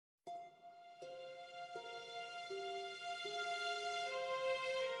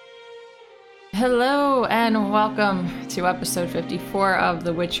Hello and welcome to episode 54 of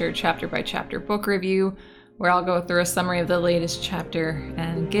The Witcher chapter by chapter book review, where I'll go through a summary of the latest chapter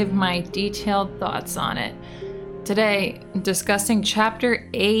and give my detailed thoughts on it. Today, discussing chapter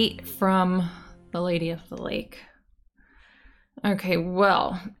 8 from The Lady of the Lake. Okay,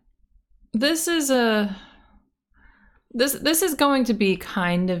 well, this is going to be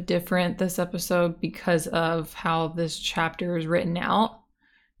kind of different this episode because of how this chapter is written out.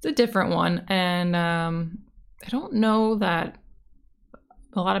 It's a different one, and I don't know that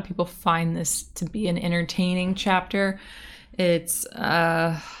a lot of people find this to be an entertaining chapter. It's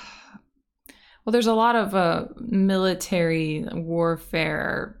well, there's a lot of military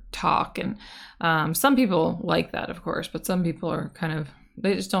warfare talk, and some people like that, of course, but some people are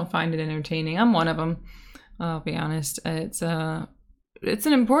they just don't find it entertaining. I'm one of them. I'll be honest. It's an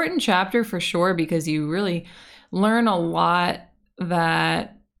important chapter for sure because you really learn a lot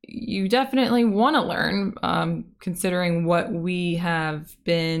that you definitely want to learn, considering what we have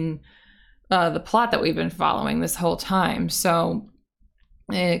been, the plot that we've been following this whole time. So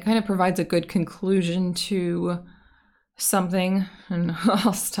it kind of provides a good conclusion to something, and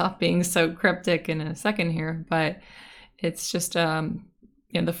I'll stop being so cryptic in a second here, but it's just,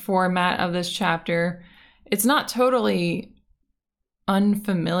 the format of this chapter. It's not totally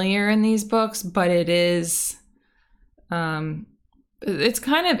unfamiliar in these books, but it is, it's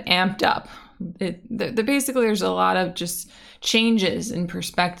kind of amped up. Basically, there's a lot of just changes in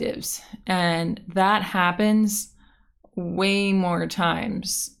perspectives, and that happens way more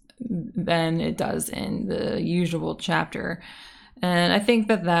times than it does in the usual chapter. And I think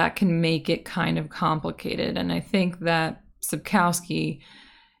that can make it kind of complicated. And I think that Sapkowski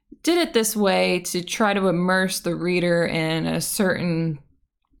did it this way to try to immerse the reader in a certain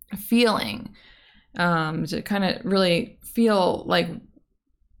feeling, to kind of really feel like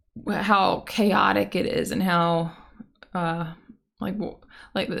how chaotic it is and how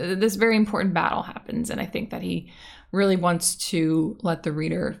like this very important battle happens. And I think that he really wants to let the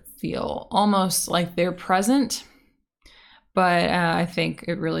reader feel almost like they're present, but I think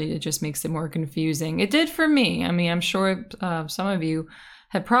it just makes it more confusing. It did for me. I mean, I'm sure some of you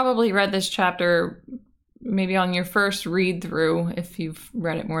have probably read this chapter maybe on your first read through, if you've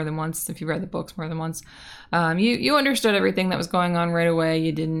read it more than once, if you've read the books more than once. You understood everything that was going on right away.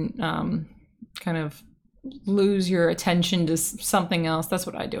 You didn't kind of lose your attention to something else. That's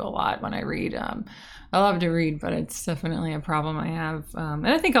what I do a lot when I read. I love to read, but it's definitely a problem I have. And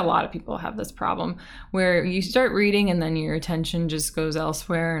I think a lot of people have this problem where you start reading and then your attention just goes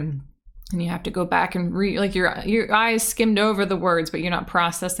elsewhere, and you have to go back and read, like your eyes skimmed over the words, but you're not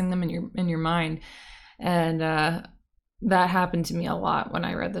processing them in your mind. And that happened to me a lot when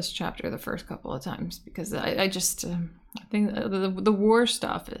I read this chapter the first couple of times, because I think the war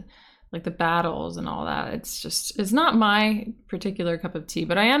stuff, like the battles and all that, it's not my particular cup of tea,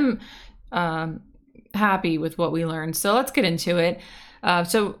 but I am happy with what we learned. So let's get into it.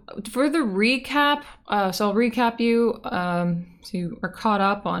 So for the recap, so I'll recap you so you are caught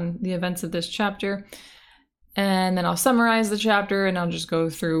up on the events of this chapter. And then I'll summarize the chapter, and I'll just go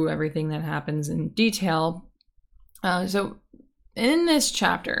through everything that happens in detail. So in this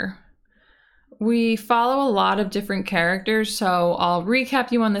chapter, we follow a lot of different characters. So I'll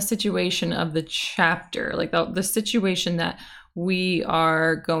recap you on the situation of the chapter, like the situation that we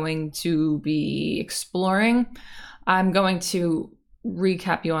are going to be exploring. I'm going to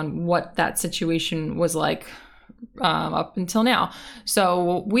recap you on what that situation was like up until now.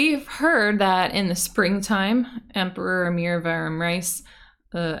 So we've heard that in the springtime, Emperor Emhyr Varamrice,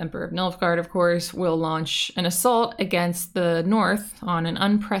 the Emperor of Nilfgaard, of course, will launch an assault against the north on an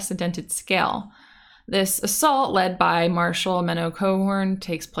unprecedented scale. This assault, led by Marshal Menno Cohorn,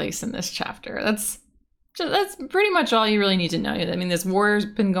 takes place in this chapter. That's pretty much all you really need to know. I mean, this war has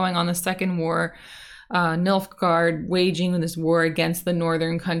been going on, the Second War. Nilfgaard waging this war against the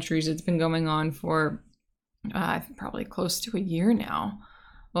northern countries. It's been going on for probably close to a year now.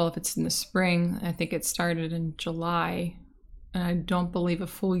 Well, if it's in the spring, I think it started in July, and I don't believe a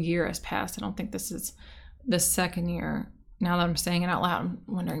full year has passed. I don't think this is the second year. Now that I'm saying it out loud, I'm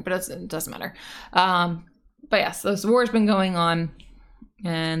wondering, but it doesn't matter. But yes, this war's been going on,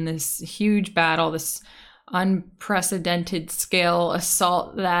 and this huge battle, this unprecedented scale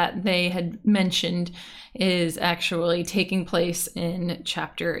assault that they had mentioned, is actually taking place in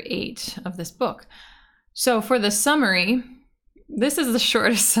chapter 8 of this book. So for the summary, this is the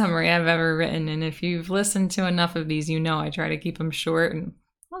shortest summary I've ever written, and if you've listened to enough of these, you know I try to keep them short, and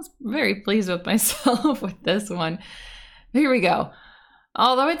I was very pleased with myself with this one. Here we go.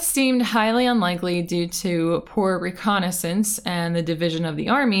 Although it seemed highly unlikely due to poor reconnaissance and the division of the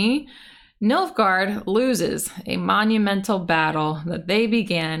army, Nilfgaard loses a monumental battle that they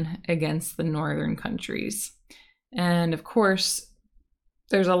began against the northern countries. And of course,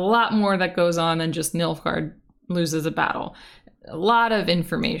 there's a lot more that goes on than just Nilfgaard loses a battle. A lot of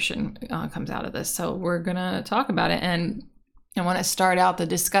information comes out of this, so we're going to talk about it. And I want to start out the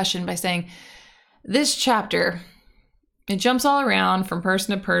discussion by saying this chapter, it jumps all around from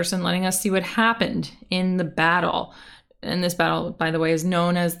person to person, letting us see what happened in the battle. And this battle, by the way, is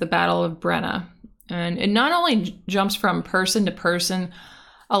known as the Battle of Brenna. And it not only jumps from person to person,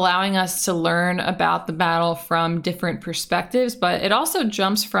 allowing us to learn about the battle from different perspectives, but it also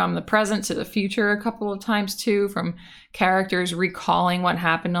jumps from the present to the future a couple of times too, from characters recalling what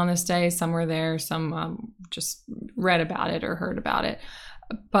happened on this day. Some were there, some just read about it or heard about it.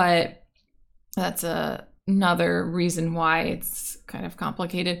 But that's another reason why it's kind of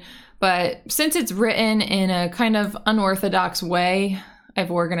complicated. But since it's written in a kind of unorthodox way,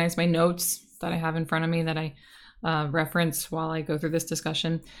 I've organized my notes that I have in front of me that I reference while I go through this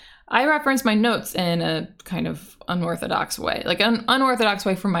discussion. I reference my notes in a kind of unorthodox way, like an unorthodox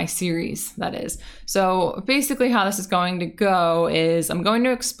way for my series, that is. So basically how this is going to go is I'm going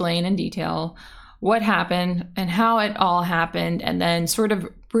to explain in detail what happened and how it all happened, and then sort of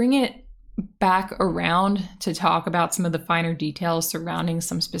bring it back around to talk about some of the finer details surrounding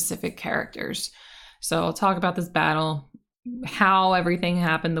some specific characters. So I'll talk about this battle, how everything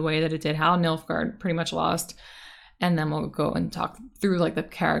happened the way that it did, how Nilfgaard pretty much lost, and then we'll go and talk through like the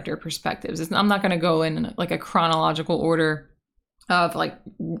character perspectives. I'm not going to go in like a chronological order of like,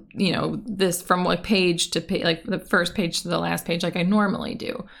 you know, this from like page to page, like the first page to the last page like I normally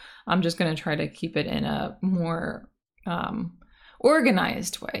do. I'm just going to try to keep it in a more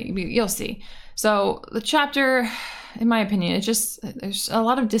organized way. You'll see. So the chapter, in my opinion, there's a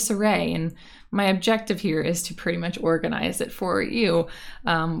lot of disarray, and my objective here is to pretty much organize it for you.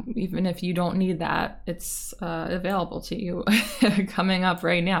 Even if you don't need that, it's available to you coming up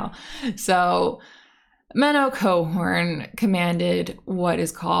right now. So Menno Cohorn commanded what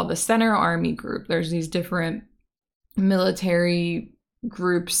is called the Center Army Group. There's these different military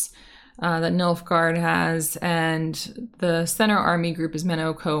groups that Nilfgaard has, and the Center Army Group is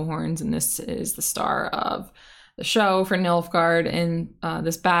Menno Cohorn's, and this is the star of the show for Nilfgaard in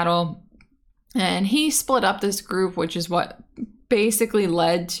this battle. And he split up this group, which is what basically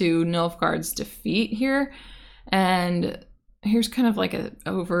led to Nilfgaard's defeat here. And here's kind of like an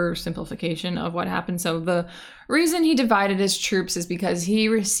oversimplification of what happened. So the reason he divided his troops is because he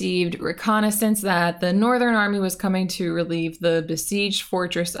received reconnaissance that the Northern Army was coming to relieve the besieged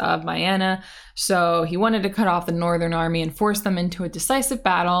fortress of Maena. So he wanted to cut off the Northern Army and force them into a decisive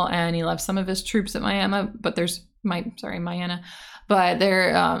battle. And he left some of his troops at Maena, but there's Maena. But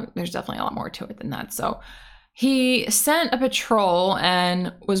there's definitely a lot more to it than that. So he sent a patrol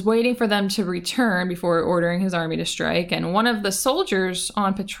and was waiting for them to return before ordering his army to strike. And one of the soldiers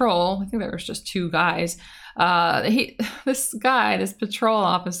on patrol, I think there was just two guys, this patrol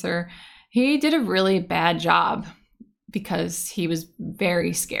officer, he did a really bad job because he was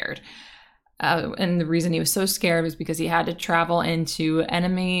very scared. And the reason he was so scared was because he had to travel into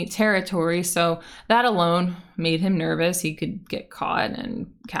enemy territory. So that alone made him nervous. He could get caught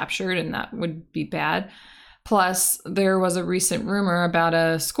and captured, and that would be bad. Plus, there was a recent rumor about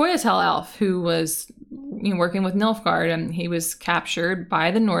a Scoia'tael elf who was working with Nilfgaard, and he was captured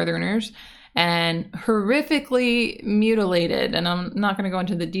by the Northerners and horrifically mutilated. And I'm not going to go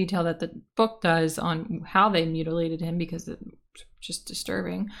into the detail that the book does on how they mutilated him because it's just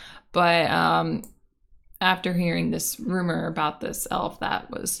disturbing. But after hearing this rumor about this elf that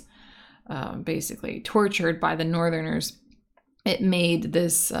was basically tortured by the Northerners, it made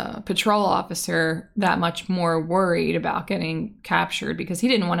this patrol officer that much more worried about getting captured because he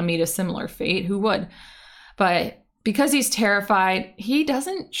didn't want to meet a similar fate. Who would? But because he's terrified, he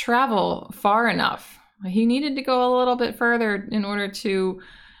doesn't travel far enough. He needed to go a little bit further in order to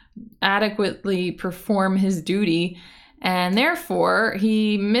adequately perform his duty. And therefore,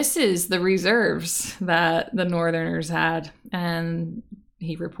 he misses the reserves that the Northerners had. And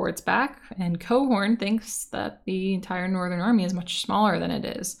he reports back, and Cohorn thinks that the entire Northern Army is much smaller than it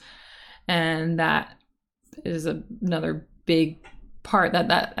is. And that is another big part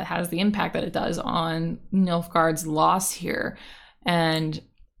that has the impact that it does on Nilfgaard's loss here. And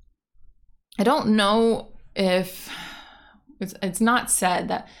I don't know if it's not said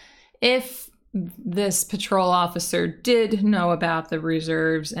that if this patrol officer did know about the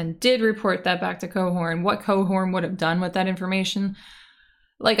reserves and did report that back to Cohorn, what Cohorn would have done with that information.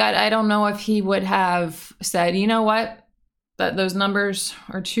 Like, I don't know if he would have said, you know what, that those numbers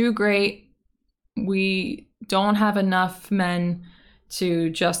are too great. We don't have enough men to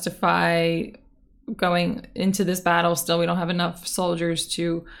justify going into this battle. Still, we don't have enough soldiers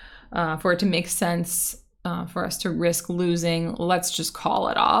to for it to make sense for us to risk losing. Let's just call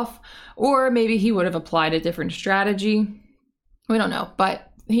it off. Or maybe he would have applied a different strategy. We don't know,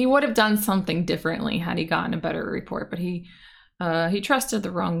 but he would have done something differently had he gotten a better report. But he trusted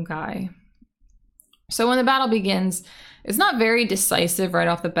the wrong guy. So when the battle begins, it's not very decisive right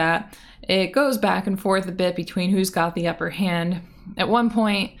off the bat. It goes back and forth a bit between who's got the upper hand. At one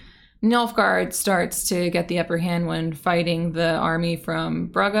point, Nilfgaard starts to get the upper hand when fighting the army from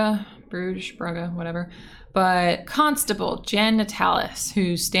Bruges, whatever. But Constable Jan Natalis,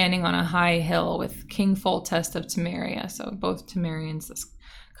 who's standing on a high hill with King Foltest of Temeria, so both Temerians, this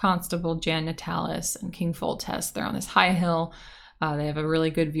Constable Jan Natalis and King Foltest, they're on this high hill. They have a really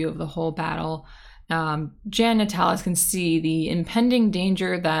good view of the whole battle. Jan Natalis can see the impending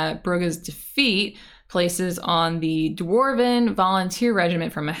danger that Brugge's defeat places on the Dwarven Volunteer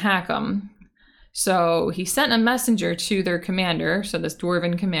Regiment from Mahakam. So he sent a messenger to their commander, so this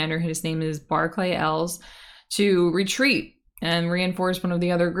Dwarven commander, his name is Barclay Els, to retreat and reinforce one of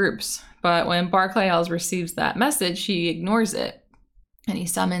the other groups. But when Barclay Els receives that message, he ignores it. And he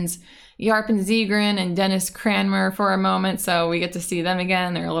summons Yarpen Zegrin and Dennis Cranmer for a moment, so we get to see them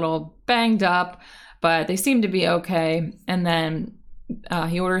again. They're a little banged up, but they seem to be okay. And then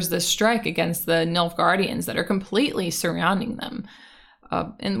he orders this strike against the Nilfgaardians that are completely surrounding them.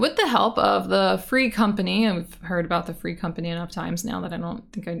 And with the help of the Free Company, and we've heard about the Free Company enough times now that I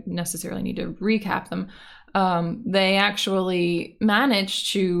don't think I necessarily need to recap them, they actually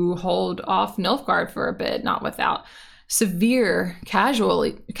managed to hold off Nilfgaard for a bit, not without severe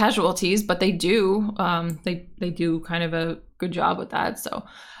casualties, but they do kind of a good job with that. So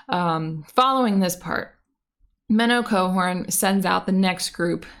following this part, Menno Cohorn sends out the next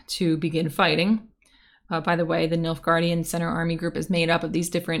group to begin fighting. By the way, the Nilfgaardian Center Army Group is made up of these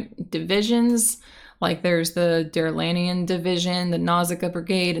different divisions. Like there's the Derlanian Division, the Nausicaa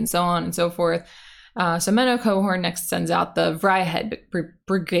Brigade, and so on and so forth. So Menno Cohorn next sends out the Vryheid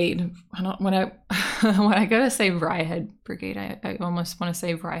Brigade. When I go to say Vryheid Brigade, I almost want to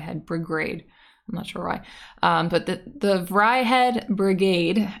say Vryheid Brigade. I'm not sure why. But the Vryheid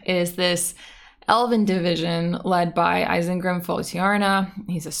Brigade is this elven division led by Isengrim Foltjarna.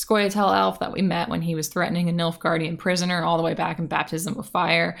 He's a Scoia'tael elf that we met when he was threatening a Nilfgaardian prisoner all the way back in Baptism of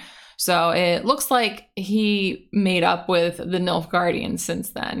Fire. So it looks like he made up with the Nilfgaardians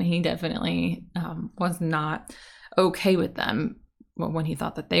since then. He definitely was not okay with them when he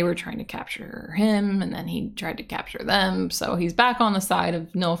thought that they were trying to capture him, and then he tried to capture them. So he's back on the side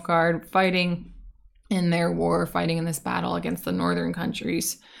of Nilfgaard, fighting in their war, fighting in this battle against the northern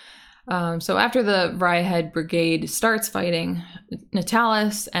countries. So after the Vryheid Brigade starts fighting,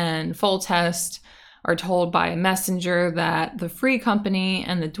 Natalis and Foltest are told by a messenger that the Free Company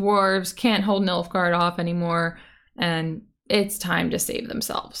and the dwarves can't hold Nilfgaard off anymore, and it's time to save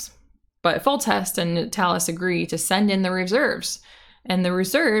themselves. But Foltest and Natalis agree to send in the reserves, and the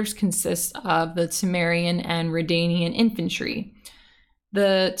reserves consist of the Temerian and Redanian infantry.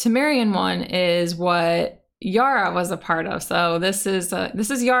 The Temerian one is what Yara was a part of, so this is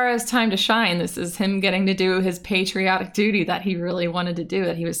Yara's time to shine. This is him getting to do his patriotic duty that he really wanted to do,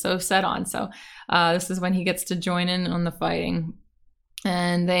 that he was so set on. So this is when he gets to join in on the fighting.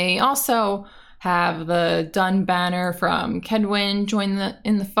 And they also have the Dun Banner from Kedwin join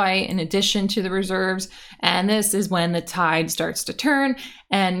in the fight in addition to the reserves. And this is when the tide starts to turn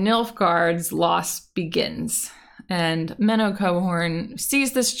and Nilfgaard's loss begins. And Menno Cohorn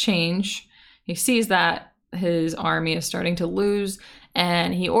sees this change. He sees that his army is starting to lose,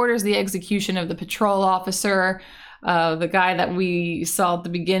 and he orders the execution of the patrol officer, the guy that we saw at the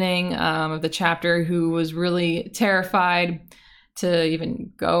beginning of the chapter who was really terrified to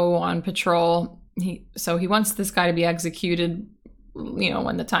even go on patrol. So he wants this guy to be executed,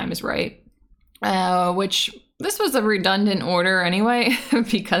 when the time is right, which this was a redundant order anyway,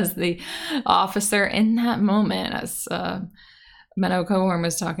 because the officer in that moment, as Menno Cohorn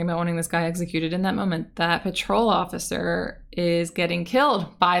was talking about wanting this guy executed, in that moment, that patrol officer is getting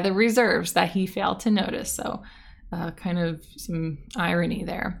killed by the reserves that he failed to notice. So kind of some irony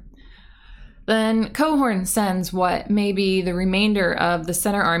there. Then Cohorn sends what may be the remainder of the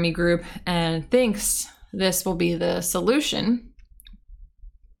Center Army Group and thinks this will be the solution,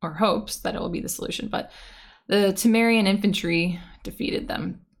 or hopes that it will be the solution, but the Temerian infantry defeated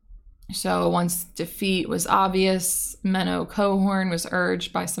them. So once defeat was obvious, Menno Cohorn was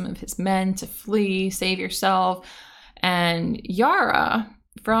urged by some of his men to flee, save yourself. And Yara,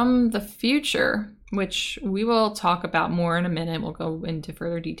 from the future, which we will talk about more in a minute, we'll go into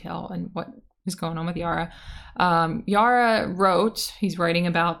further detail and what is going on with Yara. Yara wrote, he's writing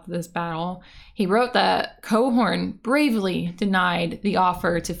about this battle, he wrote that Cohorn bravely denied the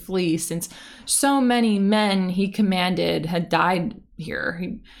offer to flee since so many men he commanded had died here.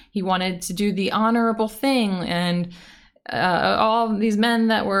 He wanted to do the honorable thing, and all these men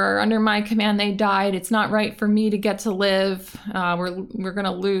that were under my command, they died. It's not right for me to get to live. We're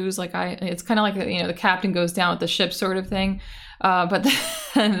gonna lose. It's kind of like, the captain goes down with the ship sort of thing. But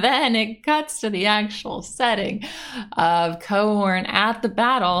then it cuts to the actual setting of Cohorn at the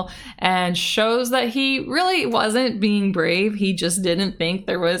battle and shows that he really wasn't being brave. He just didn't think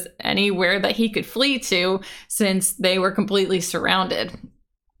there was anywhere that he could flee to since they were completely surrounded.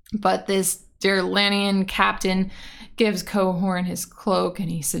 But this Derlanian captain gives Cohorn his cloak, and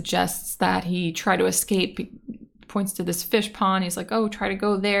he suggests that he try to escape. He points to this fish pond. He's like, oh, try to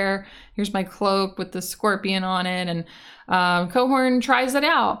go there. Here's my cloak with the scorpion on it. And Cohorn tries it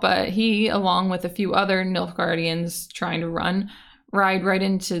out, but he, along with a few other Nilfgaardians trying to ride right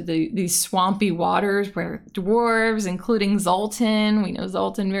into these swampy waters where dwarves, including Zoltan, we know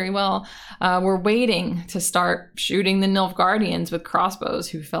Zoltan very well, were waiting to start shooting the Nilfgaardians with crossbows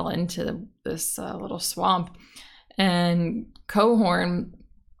who fell into this little swamp. And Cohorn,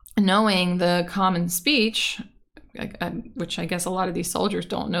 knowing the common speech, which I guess a lot of these soldiers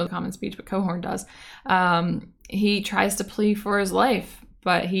don't know the common speech, but Cohorn does, he tries to plead for his life,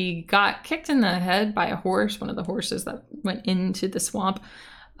 but he got kicked in the head by a horse, one of the horses that went into the swamp.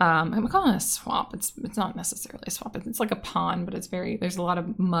 I'm calling it a swamp. It's not necessarily a swamp. It's like a pond, but there's a lot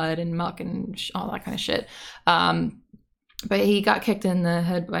of mud and muck and all that kind of shit. But he got kicked in the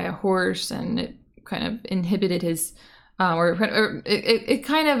head by a horse, and it kind of inhibited his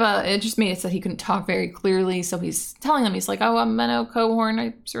it just made it so he couldn't talk very clearly. So he's telling them, he's like, oh, I'm Menno Cohorn,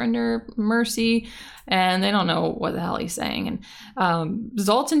 I surrender mercy. And they don't know what the hell he's saying. And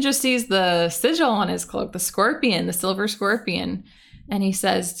Zoltan just sees the sigil on his cloak, the scorpion, the silver scorpion. And he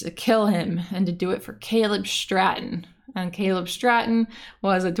says to kill him and to do it for Caleb Stratton. And Caleb Stratton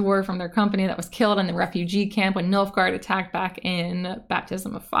was a dwarf from their company that was killed in the refugee camp when Nilfgaard attacked back in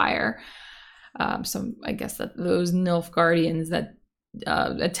Baptism of Fire. So I guess that those Nilfgaardians that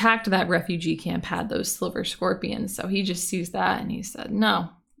attacked that refugee camp had those silver scorpions. So he just sees that and he said, no,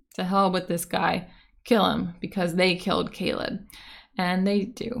 to hell with this guy, kill him, because they killed Caleb. And they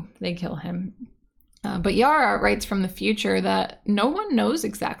do, they kill him. But Yara writes from the future that no one knows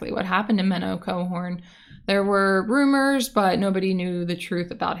exactly what happened to Menno Cohorn. There were rumors, but nobody knew the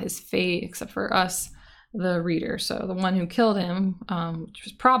truth about his fate except for us, the reader. So the one who killed him, which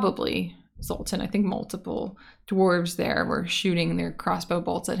was probably Zoltan. I think multiple dwarves there were shooting their crossbow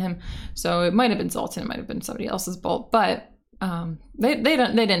bolts at him. So it might have been Zoltan, it might have been somebody else's bolt, but they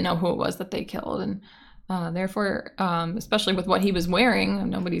didn't know who it was that they killed, and therefore, especially with what he was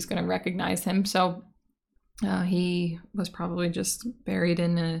wearing, nobody's going to recognize him. So he was probably just buried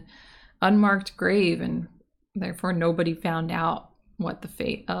in an unmarked grave, and therefore nobody found out what the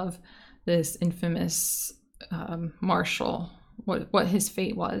fate of this infamous marshal, what his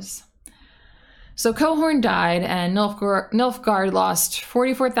fate was. So Cohorn died, and Nilfgaard lost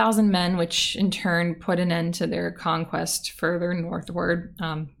 44,000 men, which in turn put an end to their conquest further northward.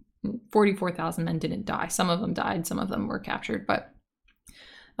 44,000 men didn't die. Some of them died, some of them were captured, but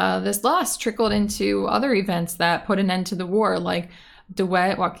this loss trickled into other events that put an end to the war, like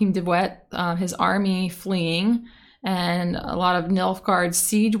Joachim de Wet, his army fleeing, and a lot of Nilfgaard's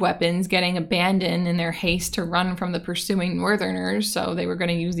siege weapons getting abandoned in their haste to run from the pursuing northerners. So they were going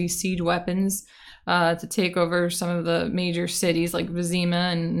to use these siege weapons to take over some of the major cities like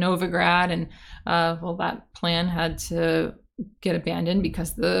Vizima and Novigrad. And that plan had to get abandoned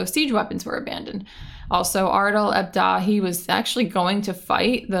because the siege weapons were abandoned. Also, Ardal Ebdahi was actually going to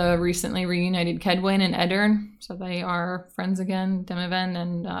fight the recently reunited Kedwin and Edirn. So they are friends again, Demoven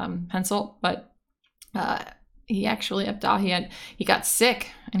and Henselt. But he got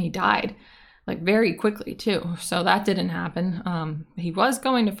sick and he died, like, very quickly too. So that didn't happen. He was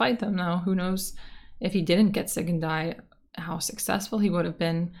going to fight them though. Who knows if he didn't get sick and die, how successful he would have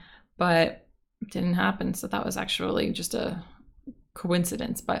been, but it didn't happen. So that was actually just a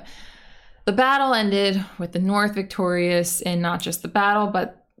coincidence. But the battle ended with the North victorious in not just the battle,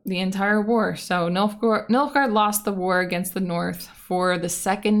 but the entire war. So Nilfgaard lost the war against the North for the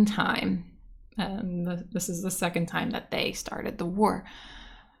second time. And this is the second time that they started the war.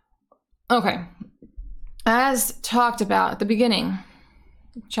 Okay. As talked about at the beginning,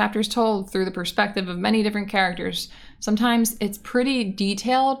 chapters told through the perspective of many different characters. Sometimes it's pretty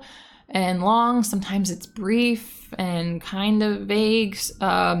detailed and long. Sometimes it's brief and kind of vague.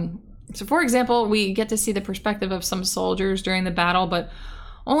 So for example, we get to see the perspective of some soldiers during the battle, but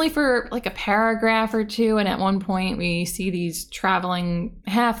only for like a paragraph or two. And at one point, we see these traveling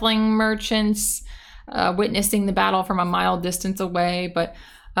halfling merchants witnessing the battle from a mile distance away. But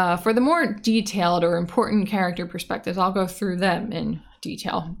for the more detailed or important character perspectives, I'll go through them in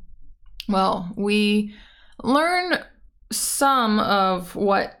detail. Well, we learn some of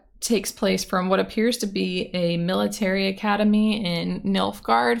what takes place from what appears to be a military academy in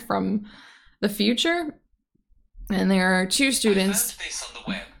Nilfgaard from the future. And there are two students. I found this on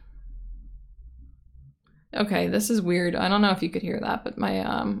the web. Okay, this is weird. I don't know if you could hear that, but my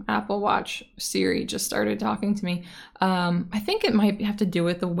Apple Watch Siri just started talking to me. I think it might have to do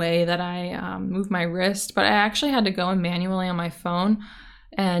with the way that I move my wrist, but I actually had to go in manually on my phone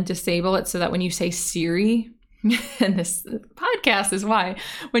and disable it so that when you say Siri, and this podcast is why,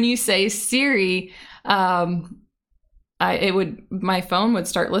 when you say Siri, my phone would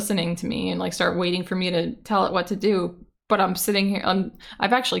start listening to me and like start waiting for me to tell it what to do. But I'm sitting here,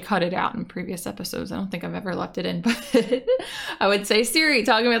 I've actually cut it out in previous episodes. I don't think I've ever left it in, but I would say Siri,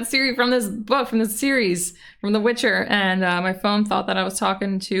 talking about Siri from this book, from this series, from The Witcher. And my phone thought that I was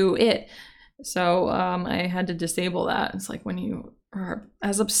talking to it. So I had to disable that. It's like when you are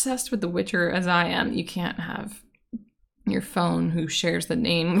as obsessed with The Witcher as I am, you can't have your phone who shares the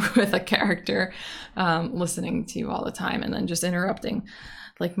name with a character listening to you all the time and then just interrupting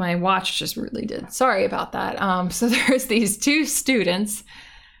like my watch just really did. Sorry about that. So there's these two students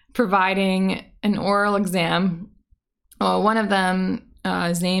providing an oral exam. One of them,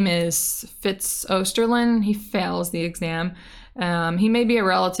 his name is Fitz Osterlin. He fails the exam. He may be a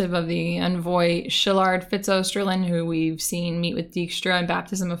relative of the envoy Shillard Fitz Osterlin, who we've seen meet with Dijkstra in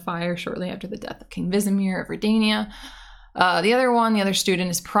Baptism of Fire shortly after the death of King Vizimir of Redania. The other student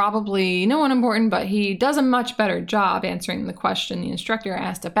is probably no one important, but he does a much better job answering the question the instructor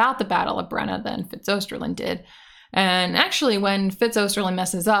asked about the Battle of Brenna than Fitz Osterlin did. And actually, when Fitz Osterlin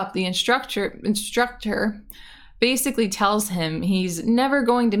messes up, the instructor basically tells him he's never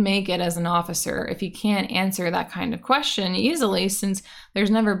going to make it as an officer if he can't answer that kind of question easily, since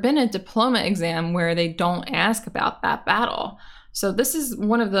there's never been a diploma exam where they don't ask about that battle. So this is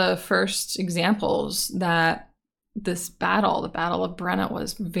one of the first examples that this battle, the Battle of Brenna,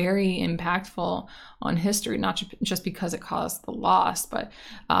 was very impactful on history, not just because it caused the loss, but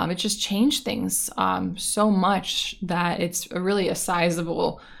it just changed things so much that it's really a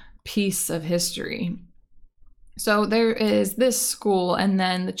sizable piece of history. So there is this school, and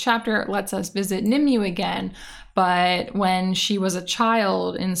then the chapter lets us visit Nimue again, but when she was a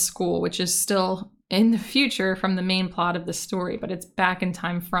child in school, which is still in the future from the main plot of the story, but it's back in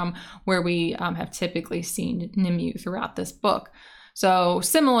time from where we have typically seen Nimue throughout this book. So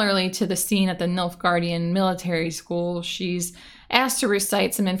similarly to the scene at the Nilfgaardian military school, she's asked to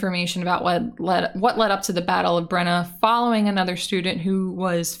recite some information about what led up to the Battle of Brenna, following another student who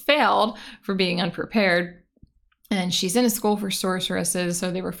was failed for being unprepared. And she's in a school for sorceresses,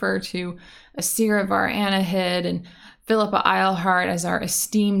 so they refer to Asira var Anahid and Philippa Eilhart as our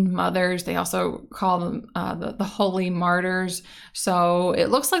esteemed mothers. They also call them the holy martyrs. So it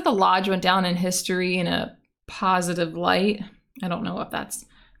looks like the lodge went down in history in a positive light. I don't know if that's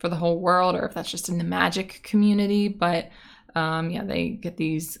for the whole world or if that's just in the magic community, but they get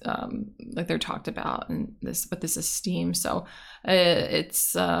these like they're talked about and with this esteem. So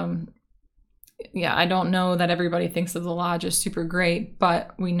it's I don't know that everybody thinks of the lodge as super great,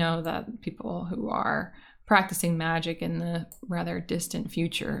 but we know that people who are practicing magic in the rather distant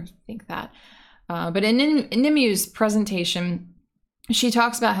future think that. But in Nimue's presentation, she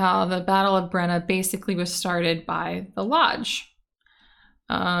talks about how the Battle of Brenna basically was started by the lodge.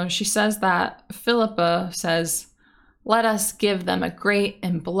 She says that Philippa says, "Let us give them a great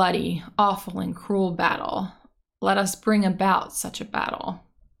and bloody, awful and cruel battle. Let us bring about such a battle."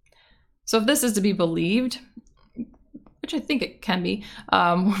 So if this is to be believed, which I think it can be,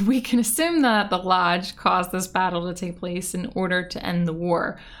 we can assume that the lodge caused this battle to take place in order to end the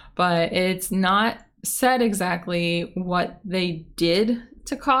war. But it's not said exactly what they did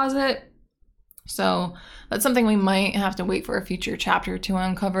to cause it. So that's something we might have to wait for a future chapter to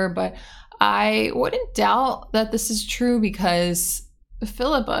uncover. But I wouldn't doubt that this is true, because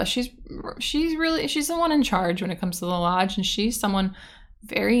Philippa, she's the one in charge when it comes to the lodge, and she's someone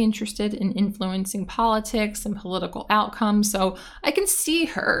very interested in influencing politics and political outcomes. So I can see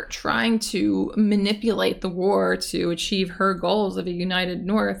her trying to manipulate the war to achieve her goals of a united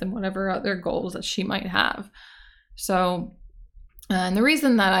North and whatever other goals that she might have. So, and the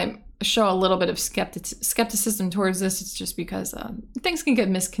reason that I show a little bit of skepticism towards this is just because things can get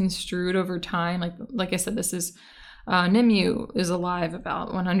misconstrued over time. Like I said, this is Nimue is alive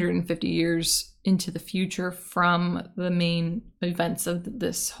about 150 years into the future from the main events of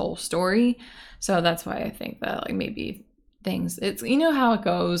this whole story. So that's why I think that like maybe things, it's, you know how it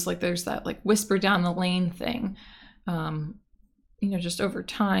goes, like there's that like whisper down the lane thing, just over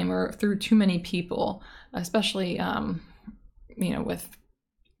time or through too many people, especially with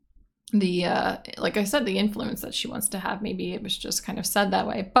the like I said, the influence that she wants to have. Maybe it was just kind of said that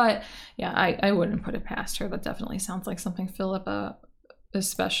way, but yeah, I wouldn't put it past her. That definitely sounds like something Philippa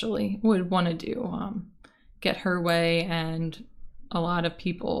especially would want to do, get her way, and a lot of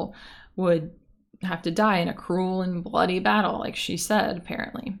people would have to die in a cruel and bloody battle, like she said,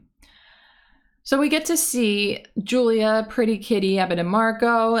 apparently. So we get to see Julia, Pretty Kitty,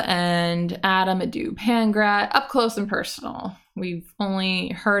 Abidamarco, and Adam Adu Pangrat up close and personal. We've only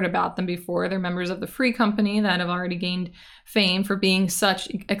heard about them before. They're members of the Free Company that have already gained fame for being such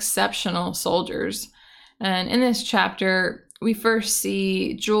exceptional soldiers. And in this chapter, we first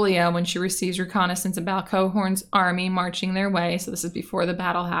see Julia when she receives reconnaissance about Cohorn's army marching their way. So this is before the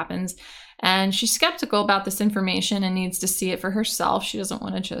battle happens. And she's skeptical about this information and needs to see it for herself. She doesn't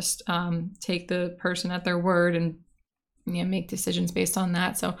want to just take the person at their word and make decisions based on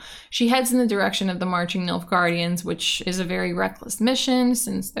that. So she heads in the direction of the marching Nilfgaardians, which is a very reckless mission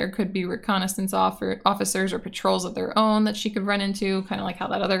since there could be reconnaissance officers or patrols of their own that she could run into, kind of like how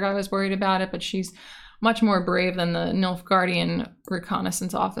that other guy was worried about it. But she's much more brave than the Nilfgaardian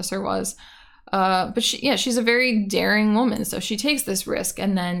reconnaissance officer was. But she's a very daring woman. So she takes this risk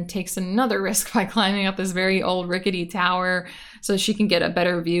and then takes another risk by climbing up this very old rickety tower so she can get a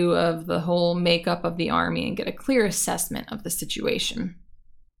better view of the whole makeup of the army and get a clear assessment of the situation.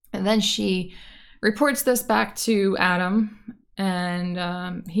 And then she reports this back to Adam,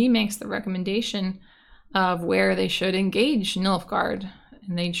 and he makes the recommendation of where they should engage Nilfgaard.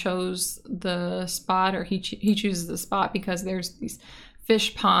 And they chose the spot, or he chooses the spot because there's these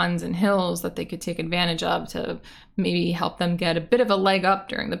fish ponds and hills that they could take advantage of to maybe help them get a bit of a leg up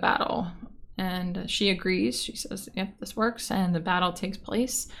during the battle. And she agrees. She says, yep, this works. And the battle takes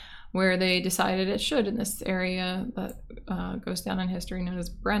place where they decided it should, in this area that goes down in history known as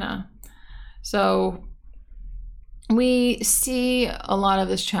Brenna. So we see a lot of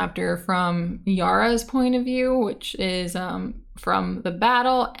this chapter from Yara's point of view, which is from the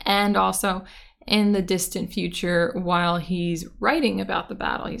battle and also in the distant future while he's writing about the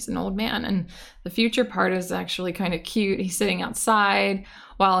battle. He's an old man, and the future part is actually kind of cute. He's sitting outside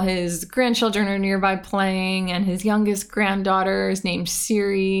while his grandchildren are nearby playing, and his youngest granddaughter is named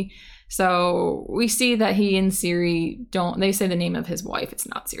Ciri. So we see that he and Ciri they say the name of his wife, it's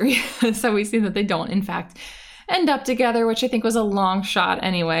not Ciri. So we see that they don't, in fact, end up together, which I think was a long shot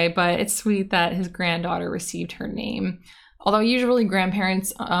anyway, but it's sweet that his granddaughter received her name. Although usually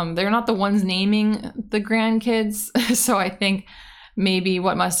grandparents, they're not the ones naming the grandkids. So I think maybe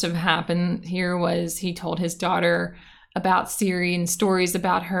what must have happened here was he told his daughter about Ciri and stories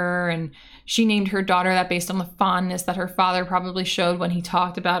about her, and she named her daughter that based on the fondness that her father probably showed when he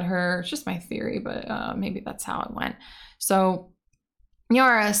talked about her. It's just my theory, but maybe that's how it went. So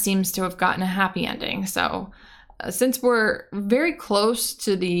Yara seems to have gotten a happy ending. So since we're very close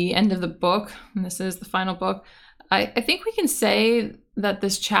to the end of the book, and this is the final book, I think we can say that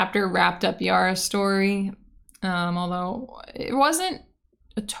this chapter wrapped up Yara's story, although it wasn't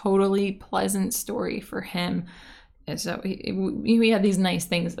a totally pleasant story for him. And so we had these nice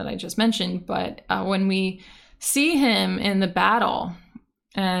things that I just mentioned, but when we see him in the battle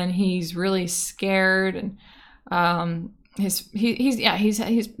and he's really scared and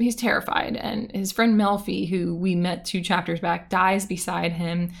he's terrified, and his friend Melfi, who we met 2 chapters back, dies beside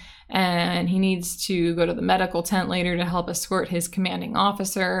him. And he needs to go to the medical tent later to help escort his commanding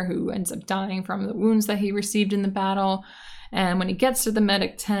officer, who ends up dying from the wounds that he received in the battle. And when he gets to the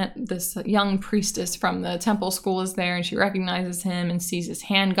medic tent, this young priestess from the temple school is there, and she recognizes him and sees his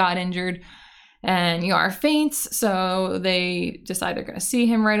hand got injured. And Yara faints, so they decide they're going to see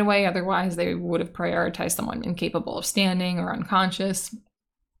him right away. Otherwise, they would have prioritized someone incapable of standing or unconscious.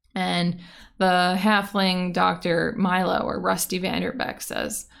 And the halfling Dr. Milo, or Rusty Vanderbeck,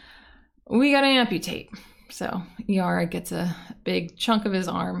 says, "We gotta amputate." So Yara gets a big chunk of his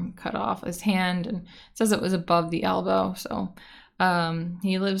arm cut off, his hand, and says it was above the elbow. So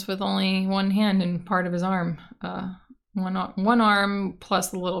he lives with only one hand and part of his arm. One arm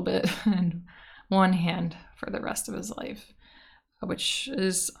plus a little bit, and one hand for the rest of his life, which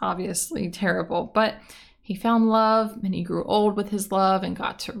is obviously terrible. But he found love, and he grew old with his love and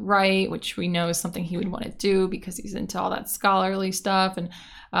got to write, which we know is something he would want to do because he's into all that scholarly stuff, and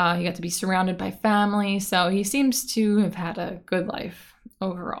he got to be surrounded by family. So he seems to have had a good life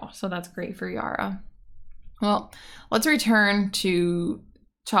overall. So that's great for Yara. Well, let's return to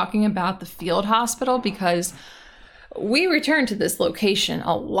talking about the field hospital, because we return to this location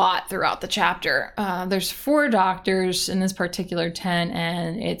a lot throughout the chapter. There's 4 doctors in this particular tent,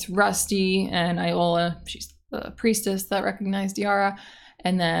 and it's Rusty and Iola. She's the priestess that recognized Yara.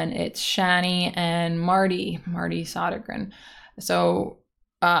 And then it's Shani and Marty Sodergren. So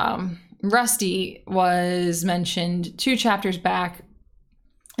Rusty was mentioned 2 chapters back,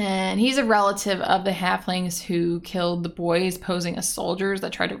 and he's a relative of the halflings who killed the boys posing as soldiers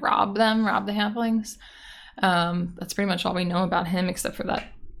that tried to rob the halflings. That's pretty much all we know about him, except for that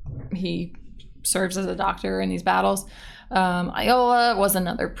he serves as a doctor in these battles. Iola was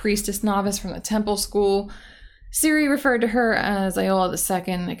another priestess novice from the temple school. Ciri referred to her as Iola the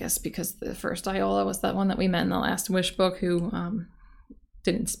Second, I guess because the first Iola was that one that we met in the last Wish book, who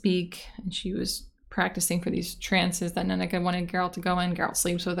didn't speak, and she was practicing for these trances that Nennika wanted Geralt to go in. Geralt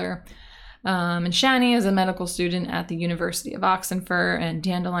sleeps with her. And Shani is a medical student at the University of Oxenfurt, and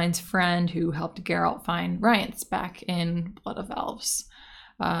Dandelion's friend who helped Geralt find Rience back in Blood of Elves.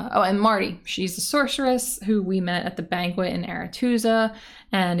 And Marty, she's a sorceress who we met at the banquet in Aretuza,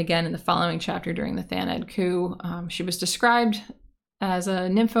 and again in the following chapter during the Thanedd coup. She was described as a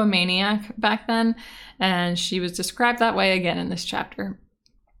nymphomaniac back then, and she was described that way again in this chapter.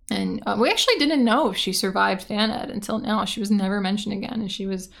 And we actually didn't know if she survived Thanedd until now. She was never mentioned again, and she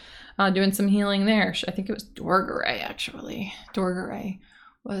was doing some healing there. I think it was Dorgray, actually. Dorgray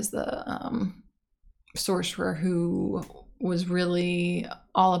was the sorcerer who was really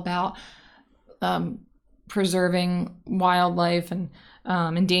all about preserving wildlife and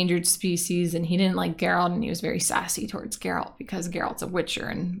endangered species, and he didn't like Geralt, and he was very sassy towards Geralt because Geralt's a witcher,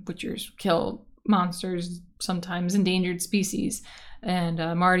 and witchers kill monsters, sometimes endangered species, and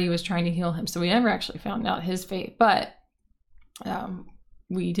Marty was trying to heal him, so we never actually found out his fate. But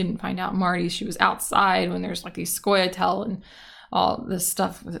we didn't find out Marty's. She was outside when there's like these Scoia'tael and all this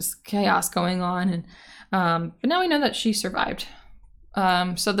stuff, this chaos going on, and but now we know that she survived.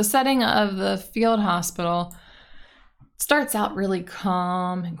 So the setting of the field hospital starts out really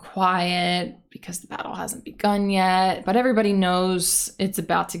calm and quiet because the battle hasn't begun yet, but everybody knows it's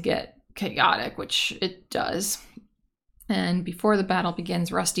about to get chaotic, which it does. And before the battle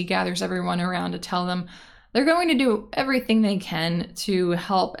begins, Rusty gathers everyone around to tell them they're going to do everything they can to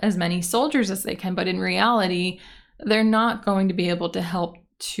help as many soldiers as they can, but in reality, they're not going to be able to help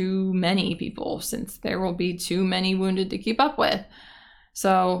too many people since there will be too many wounded to keep up with.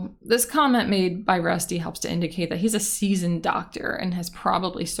 So this comment made by Rusty helps to indicate that he's a seasoned doctor and has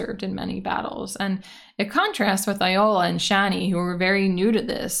probably served in many battles. And it contrasts with Iola and Shani, who were very new to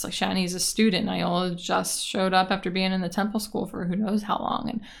this. Like, Shani's a student. Iola just showed up after being in the temple school for who knows how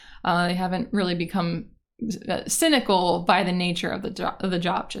long. And they haven't really become cynical by the nature of the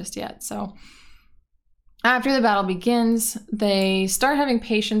job just yet. So after the battle begins, they start having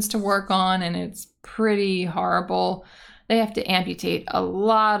patients to work on, and it's pretty horrible. They have to amputate a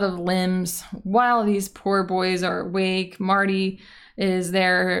lot of limbs while these poor boys are awake. Marty is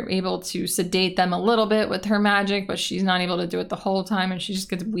there, able to sedate them a little bit with her magic, but she's not able to do it the whole time, and she just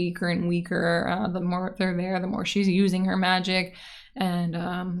gets weaker and weaker. The more they're there, the more she's using her magic.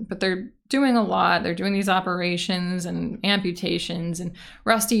 And but they're doing a lot. They're doing these operations and amputations, and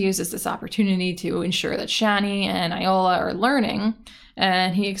Rusty uses this opportunity to ensure that Shani and Iola are learning,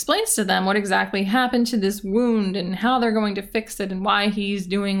 and he explains to them what exactly happened to this wound and how they're going to fix it and why he's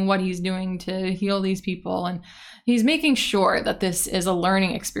doing what he's doing to heal these people. And he's making sure that this is a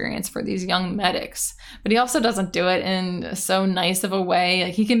learning experience for these young medics, but he also doesn't do it in so nice of a way.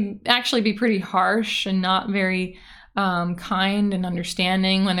 Like, he can actually be pretty harsh and not very kind and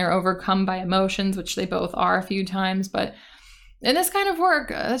understanding when they're overcome by emotions, which they both are a few times. But in this kind of work,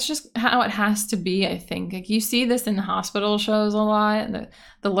 that's just how it has to be, I think. Like, you see this in hospital shows a lot.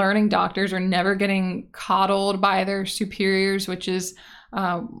 The learning doctors are never getting coddled by their superiors, which is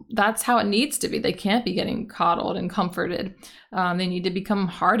that's how it needs to be. They can't be getting coddled and comforted. They need to become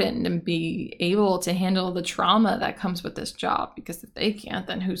hardened and be able to handle the trauma that comes with this job, because if they can't,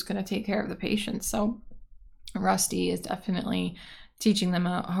 then who's going to take care of the patients? So Rusty is definitely teaching them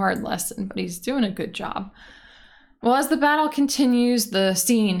a hard lesson, but he's doing a good job. Well, as the battle continues, the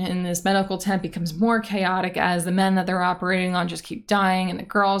scene in this medical tent becomes more chaotic as the men that they're operating on just keep dying, and the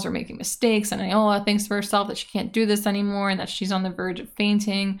girls are making mistakes, and Iola thinks to herself that she can't do this anymore and that she's on the verge of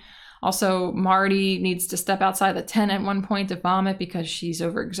fainting. Also, Marty needs to step outside the tent at one point to vomit because she's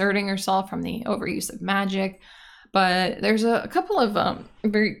overexerting herself from the overuse of magic. But there's a couple of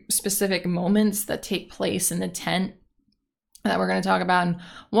very specific moments that take place in the tent that we're going to talk about. And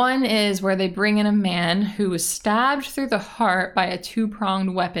one is where they bring in a man who was stabbed through the heart by a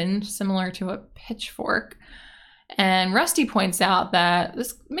 2-pronged weapon similar to a pitchfork. And Rusty points out that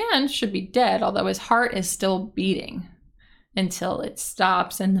this man should be dead, although his heart is still beating until it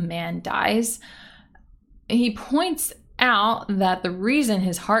stops and the man dies. He points out that the reason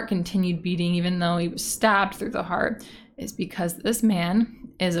his heart continued beating even though he was stabbed through the heart is because this man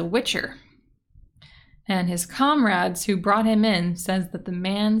is a witcher. And his comrades who brought him in says that the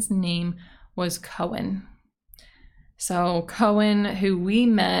man's name was Cohen. So Cohen, who we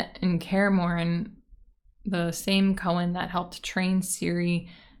met in Kaer Morhen, the same Cohen that helped train Ciri,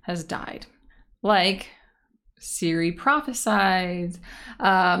 has died. Like Ciri prophesied.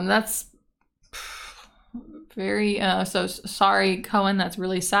 That's very, so sorry, Cohen, that's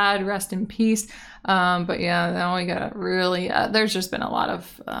really sad. Rest in peace. But yeah, now we gotta really, there's just been a lot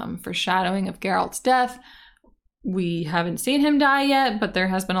of foreshadowing of Geralt's death. We haven't seen him die yet, but there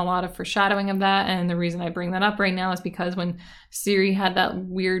has been a lot of foreshadowing of that. And the reason I bring that up right now is because when Ciri had that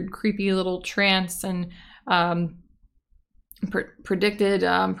weird, creepy little trance and predicted,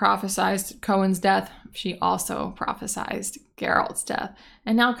 prophesized Cohen's death, she also prophesized Geralt's death.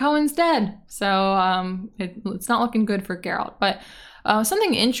 And now Cohen's dead. So it's not looking good for Geralt. But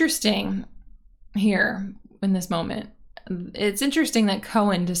something interesting here in this moment. It's interesting that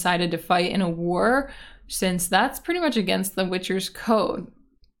Cohen decided to fight in a war, since that's pretty much against the Witcher's code.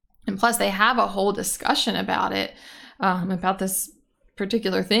 And plus, they have a whole discussion about it, about this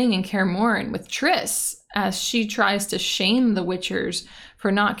particular thing in Kaer Morhen with Triss, as she tries to shame the Witchers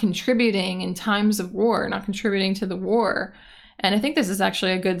for not contributing in times of war, not contributing to the war. And I think this is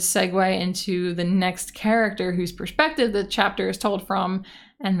actually a good segue into the next character whose perspective the chapter is told from,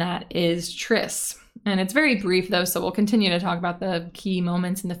 and that is Triss. And it's very brief, though, so we'll continue to talk about the key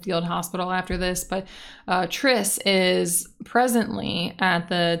moments in the field hospital after this. But Triss is presently at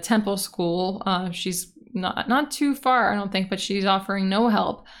the Temple School. She's not too far, I don't think, but she's offering no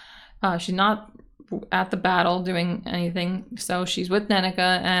help. She's not at the battle doing anything. So she's with Nenneke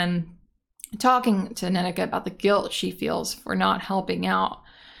and talking to Nenneke about the guilt she feels for not helping out.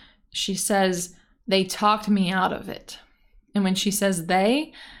 She says, "They talked me out of it." And when she says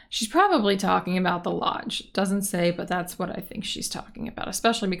they, she's probably talking about the Lodge. It doesn't say, but that's what I think she's talking about,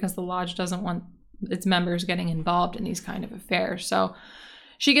 especially because the Lodge doesn't want its members getting involved in these kind of affairs. So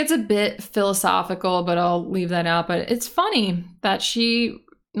she gets a bit philosophical, but I'll leave that out. But it's funny that she,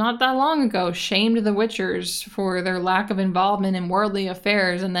 not that long ago, shamed the Witchers for their lack of involvement in worldly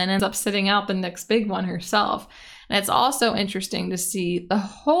affairs and then ends up sitting out the next big one herself. And it's also interesting to see the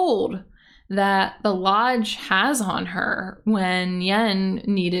hold that the Lodge has on her when Yen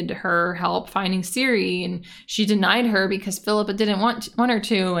needed her help finding Ciri, and she denied her because Philippa didn't want her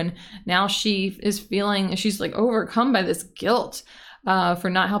to, and now she is feeling, she's like overcome by this guilt for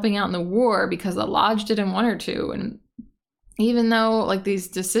not helping out in the war because the Lodge didn't want her to. And even though like these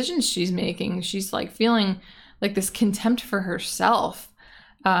decisions she's making, she's like feeling like this contempt for herself.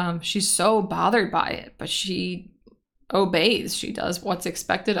 She's so bothered by it, but she obeys. She does what's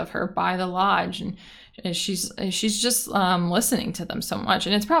expected of her by the Lodge, and she's just listening to them so much.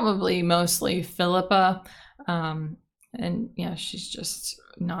 And it's probably mostly Philippa, and yeah, she's just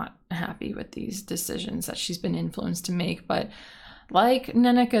not happy with these decisions that she's been influenced to make. But like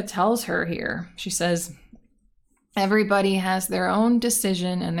Nenneke tells her here, she says, "Everybody has their own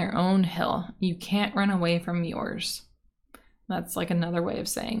decision and their own hill. You can't run away from yours." That's like another way of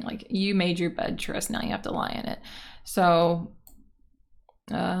saying, like, you made your bed, Triss, now you have to lie in it. So,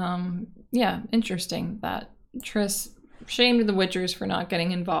 yeah, interesting that Triss shamed the Witchers for not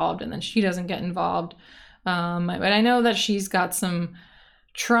getting involved, and then she doesn't get involved. But I know that she's got some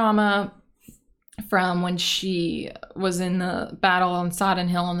trauma from when she was in the battle on Sodden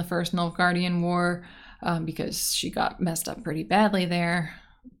Hill in the First Nilfgaardian War, because she got messed up pretty badly there.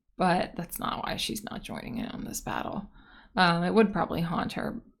 But that's not why she's not joining in on this battle. It would probably haunt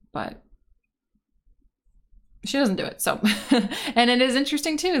her, but she doesn't do it. So, and it is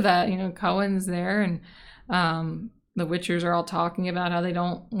interesting too that, you know, Cohen's there, and the Witchers are all talking about how they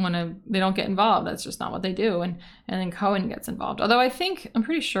don't get involved. That's just not what they do. And then Cohen gets involved. Although I'm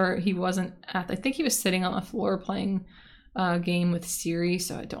pretty sure he wasn't I think he was sitting on the floor playing a game with Ciri,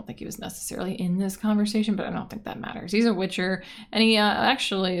 so I don't think he was necessarily in this conversation, but I don't think that matters. He's a Witcher, and he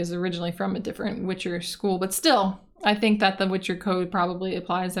actually is originally from a different Witcher school, but still, I think that the Witcher code probably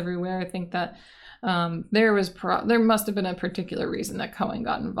applies everywhere. I think that there must have been a particular reason that Cohen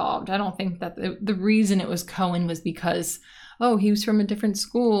got involved. I don't think that the reason it was Cohen was because, oh, he was from a different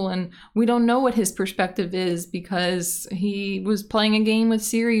school and we don't know what his perspective is because he was playing a game with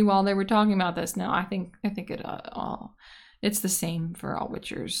Ciri while they were talking about this. No, I think it all it's the same for all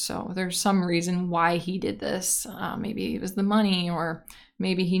Witchers. So there's some reason why he did this. Maybe it was the money, or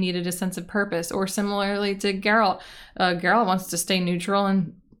maybe he needed a sense of purpose. Or similarly to Geralt, Geralt wants to stay neutral,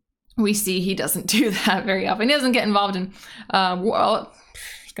 and we see he doesn't do that very often. He doesn't get involved in, I was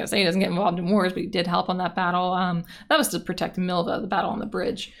gonna say he doesn't get involved in wars, but he did help on that battle. That was to protect Milva, the battle on the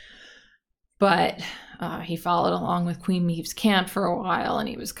bridge. But he followed along with Queen Maeve's camp for a while, and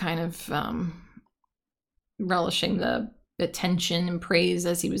he was kind of relishing the attention and praise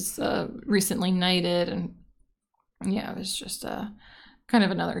as he was recently knighted. And yeah, it was just kind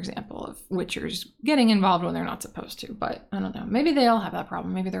of another example of Witchers getting involved when they're not supposed to. But I don't know. Maybe they all have that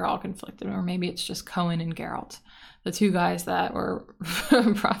problem. Maybe they're all conflicted, or maybe it's just Cohen and Geralt, the two guys that were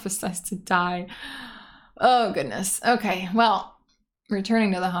prophesized to die. Oh, goodness. Okay, well,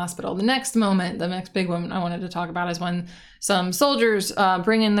 returning to the hospital. The next moment, the next big one I wanted to talk about is when some soldiers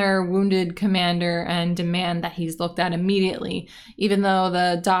bring in their wounded commander and demand that he's looked at immediately, even though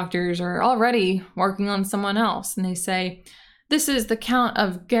the doctors are already working on someone else. And they say, "This is the Count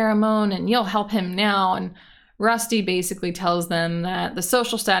of Garamond, and you'll help him now." And Rusty basically tells them that the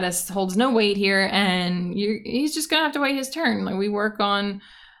social status holds no weight here, and he's just gonna have to wait his turn. Like, we work on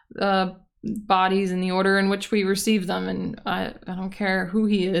bodies in the order in which we receive them, and I don't care who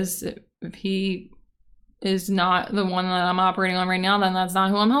he is. If he is not the one that I'm operating on right now, then that's not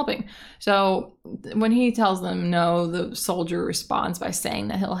who I'm helping. So when he tells them no, the soldier responds by saying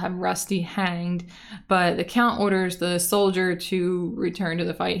that he'll have Rusty hanged, but the Count orders the soldier to return to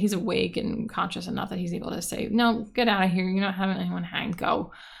the fight. He's awake and conscious enough that he's able to say, "No, get out of here. You're not having anyone hanged.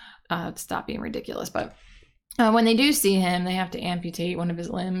 Go. Stop being ridiculous." But when they do see him, they have to amputate one of his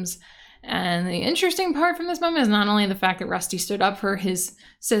limbs. And the interesting part from this moment is not only the fact that Rusty stood up for his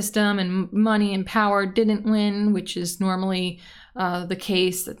system and money and power didn't win, which is normally the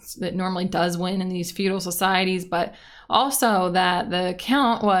case, that normally does win in these feudal societies, but also that the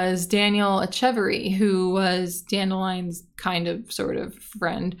Count was Daniel Echeverry, who was Dandelion's kind of sort of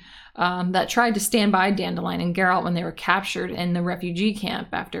friend, that tried to stand by Dandelion and Geralt when they were captured in the refugee camp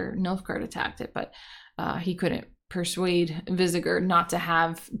after Nilfgaard attacked it, but he couldn't persuade Visigoth not to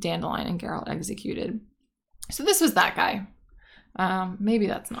have Dandelion and Geralt executed. So this was that guy. Maybe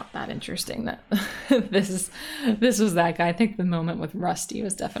that's not that interesting that this was that guy. I think the moment with Rusty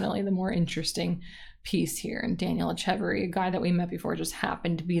was definitely the more interesting piece here. And Daniel Echeverry, a guy that we met before, just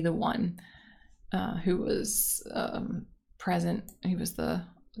happened to be the one who was present. He was the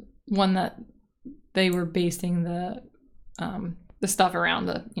one that they were basing the stuff around,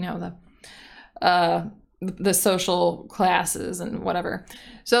 the social classes and whatever.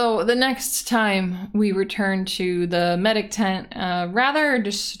 So the next time we return to the medic tent, a rather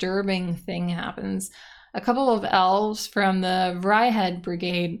disturbing thing happens. A couple of elves from the Vryhed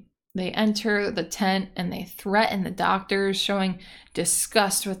Brigade, they enter the tent and they threaten the doctors, showing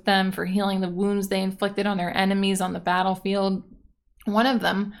disgust with them for healing the wounds they inflicted on their enemies on the battlefield. One of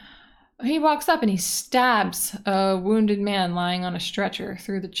them, he walks up and he stabs a wounded man lying on a stretcher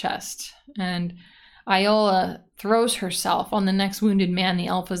through the chest. And Iola throws herself on the next wounded man the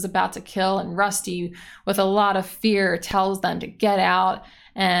elf is about to kill, and Rusty, with a lot of fear, tells them to get out,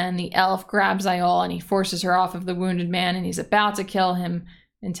 and the elf grabs Iola and he forces her off of the wounded man, and he's about to kill him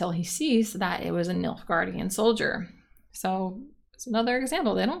until he sees that it was a Nilfgaardian soldier. So it's another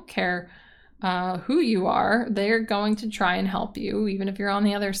example. They don't care who you are. They're going to try and help you, even if you're on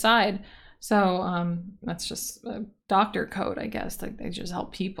the other side. So that's just a doctor code, I guess. Like, they just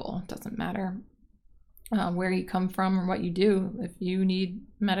help people. It doesn't matter where you come from or what you do. If you need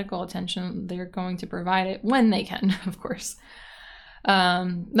medical attention, they're going to provide it when they can, of course.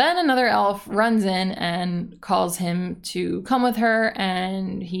 Then another elf runs in and calls him to come with her,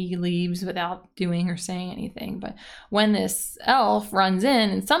 and he leaves without doing or saying anything. But when this elf runs in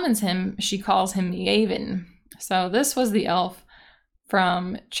and summons him, she calls him Yavin. So this was the elf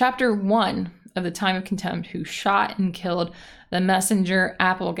from chapter 1 of The Time of Contempt who shot and killed the messenger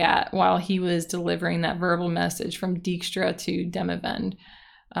Applegat while he was delivering that verbal message from Dijkstra to Demavend.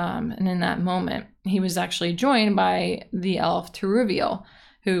 And in that moment, he was actually joined by the elf Teruviel,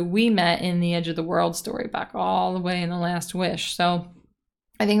 who we met in the Edge of the World story back all the way in The Last Wish. So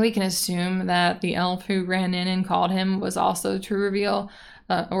I think we can assume that the elf who ran in and called him was also Teruviel,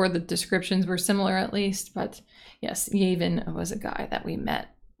 or the descriptions were similar at least. But yes, Yavin was a guy that we met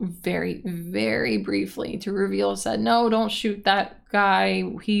very, very briefly. Teruviel said, "No, don't shoot that guy.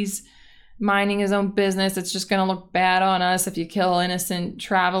 He's minding his own business. It's just going to look bad on us if you kill innocent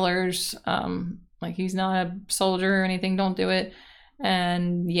travelers. Like, he's not a soldier or anything. Don't do it."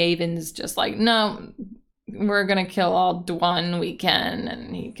 And Yavin's just like, "No, we're going to kill all Dwan we can,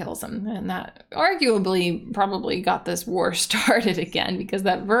 and he kills him. And that arguably probably got this war started again, because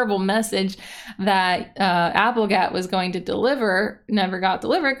that verbal message that Applegat was going to deliver never got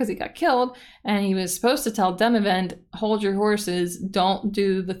delivered because he got killed. And he was supposed to tell Demavend, hold your horses, don't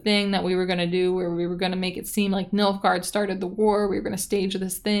do the thing that we were going to do, where we were going to make it seem like Nilfgaard started the war. We were going to stage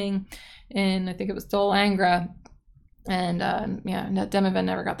this thing, and I think it was Dol Angra. And Demavend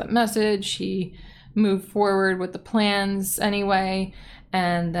never got that message. He moved forward with the plans anyway,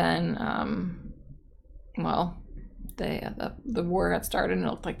 and then the war got started, and it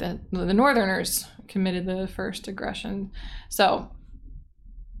looked like the Northerners committed the first aggression. So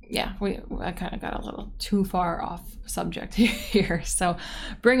yeah, I kind of got a little too far off subject here. So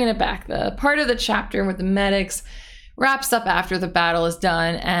bringing it back, the part of the chapter with the medics wraps up after the battle is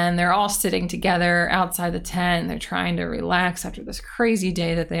done, and they're all sitting together outside the tent. They're trying to relax after this crazy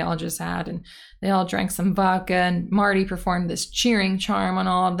day that they all just had, and they all drank some vodka, and Marty performed this cheering charm on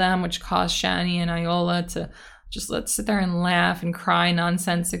all of them, which caused Shani and Iola to just sit there and laugh and cry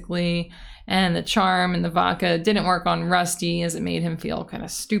nonsensically. And the charm and the vodka didn't work on Rusty, as it made him feel kind of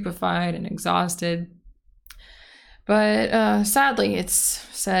stupefied and exhausted. But sadly, it's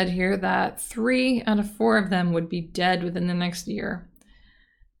said here that 3 out of 4 of them would be dead within the next year.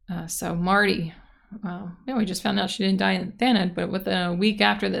 So Marty, we just found out she didn't die in Thanedd, but within a week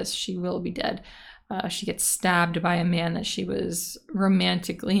after this, she will be dead. She gets stabbed by a man that she was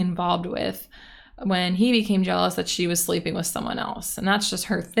romantically involved with when he became jealous that she was sleeping with someone else. And that's just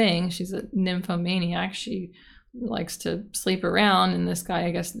her thing. She's a nymphomaniac. She likes to sleep around, and this guy,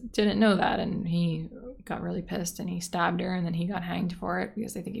 I guess, didn't know that, and he got really pissed and he stabbed her, and then he got hanged for it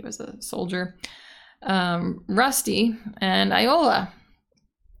because they think he was a soldier. Rusty and Iola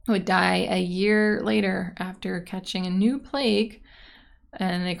would die a year later after catching a new plague,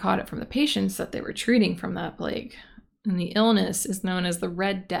 and they caught it from the patients that they were treating from that plague. And the illness is known as the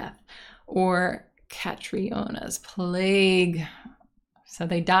Red Death, or Catriona's plague. So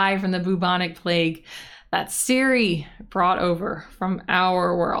they die from the bubonic plague that Ciri brought over from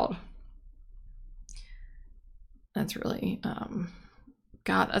our world. That's really, it's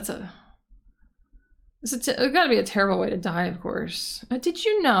got to be a terrible way to die, of course. Did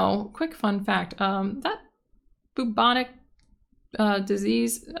you know, quick fun fact, that bubonic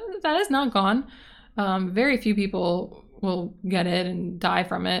disease, that is not gone. Very few people will get it and die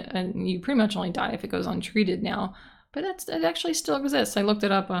from it, and you pretty much only die if it goes untreated now. But it actually still exists. I looked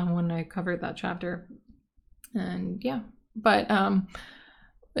it up when I covered that chapter. And yeah, but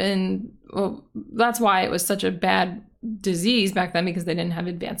that's why it was such a bad disease back then, because they didn't have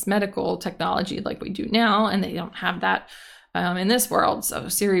advanced medical technology like we do now, and they don't have that in this world. So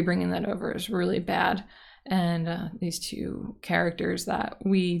Ciri bringing that over is really bad. And these two characters that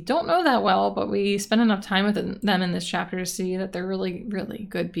we don't know that well, but we spend enough time with them in this chapter to see that they're really, really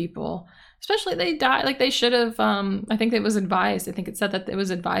good people. Especially they died like they should have. I think it was advised. I think it said that it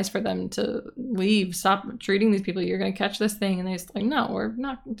was advised for them to leave, stop treating these people. You're going to catch this thing. And they just like, no, we're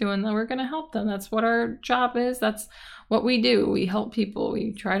not doing that. We're going to help them. That's what our job is. That's what we do. We help people.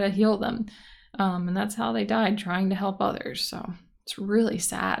 We try to heal them. And that's how they died, trying to help others. So it's really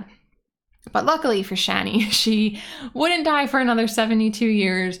sad. But luckily for Shani, she wouldn't die for another 72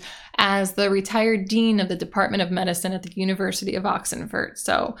 years as the retired dean of the Department of Medicine at the University of Oxenfurt.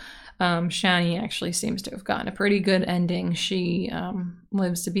 So Shani actually seems to have gotten a pretty good ending. She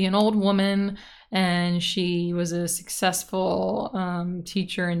lives to be an old woman, and she was a successful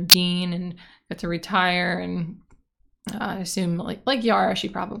teacher and dean, and got to retire. And I assume, like Yara, she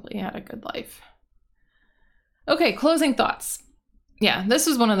probably had a good life. Okay, closing thoughts. Yeah, this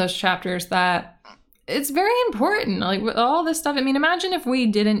is one of those chapters that it's very important. Like with all this stuff, I mean, imagine if we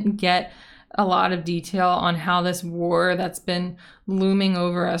didn't get a lot of detail on how this war that's been looming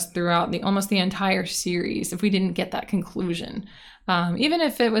over us throughout almost the entire series, if we didn't get that conclusion. Even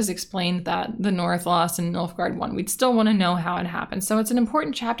if it was explained that the North lost and Nilfgaard won, we'd still want to know how it happened. So it's an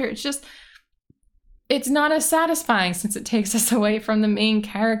important chapter. It's not as satisfying since it takes us away from the main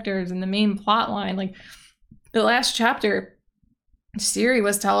characters and the main plot line. Like the last chapter, Ciri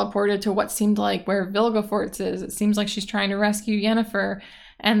was teleported to what seemed like where Vilgefortz is. It seems like she's trying to rescue Yennefer.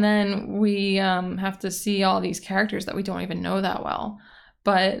 And then we have to see all these characters that we don't even know that well.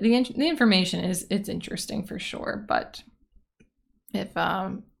 But the information it's interesting for sure. But if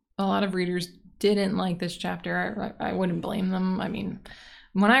a lot of readers didn't like this chapter, I wouldn't blame them. I mean,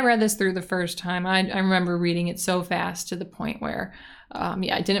 when I read this through the first time, I remember reading it so fast to the point where,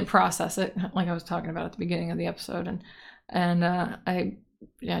 I didn't process it like I was talking about at the beginning of the episode. And I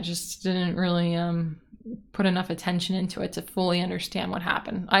just didn't really put enough attention into it to fully understand what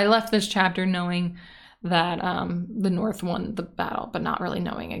happened. I left this chapter knowing that the North won the battle, but not really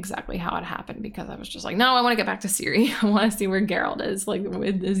knowing exactly how it happened, because I was just like, no, I want to get back to Ciri. I want to see where Geralt is. Like,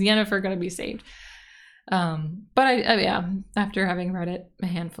 is Yennefer going to be saved? But yeah, after having read it a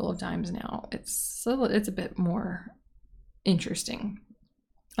handful of times now, it's a bit more interesting.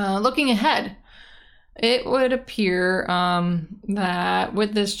 Looking ahead, it would appear that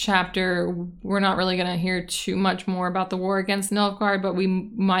with this chapter, we're not really going to hear too much more about the war against Nilfgaard, but we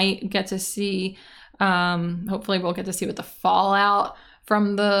might get to see, hopefully we'll get to see what the fallout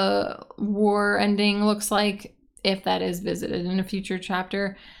from the war ending looks like, if that is visited in a future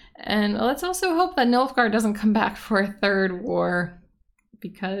chapter. And let's also hope that Nilfgaard doesn't come back for a third war,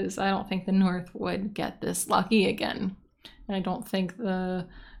 because I don't think the North would get this lucky again. And I don't think the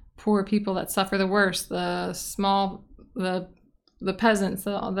poor people that suffer the worst, the peasants,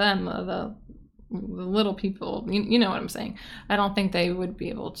 the little people, you know what I'm saying. I don't think they would be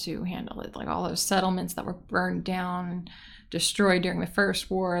able to handle it. Like all those settlements that were burned down and destroyed during the first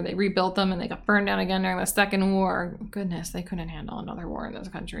war, they rebuilt them and they got burned down again during the second war. Goodness, they couldn't handle another war in this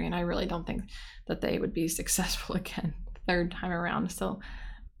country. And I really don't think that they would be successful again the third time around. So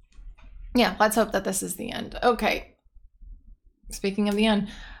yeah, let's hope that this is the end. Okay. Speaking of the end,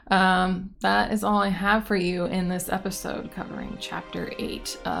 that is all I have for you in this episode covering Chapter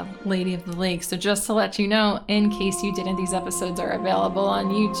 8 of Lady of the Lake. So just to let you know, in case you didn't, these episodes are available on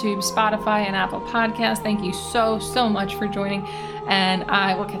YouTube, Spotify, and Apple Podcasts. Thank you so much for joining, and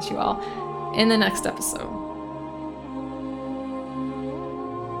I will catch you all in the next episode.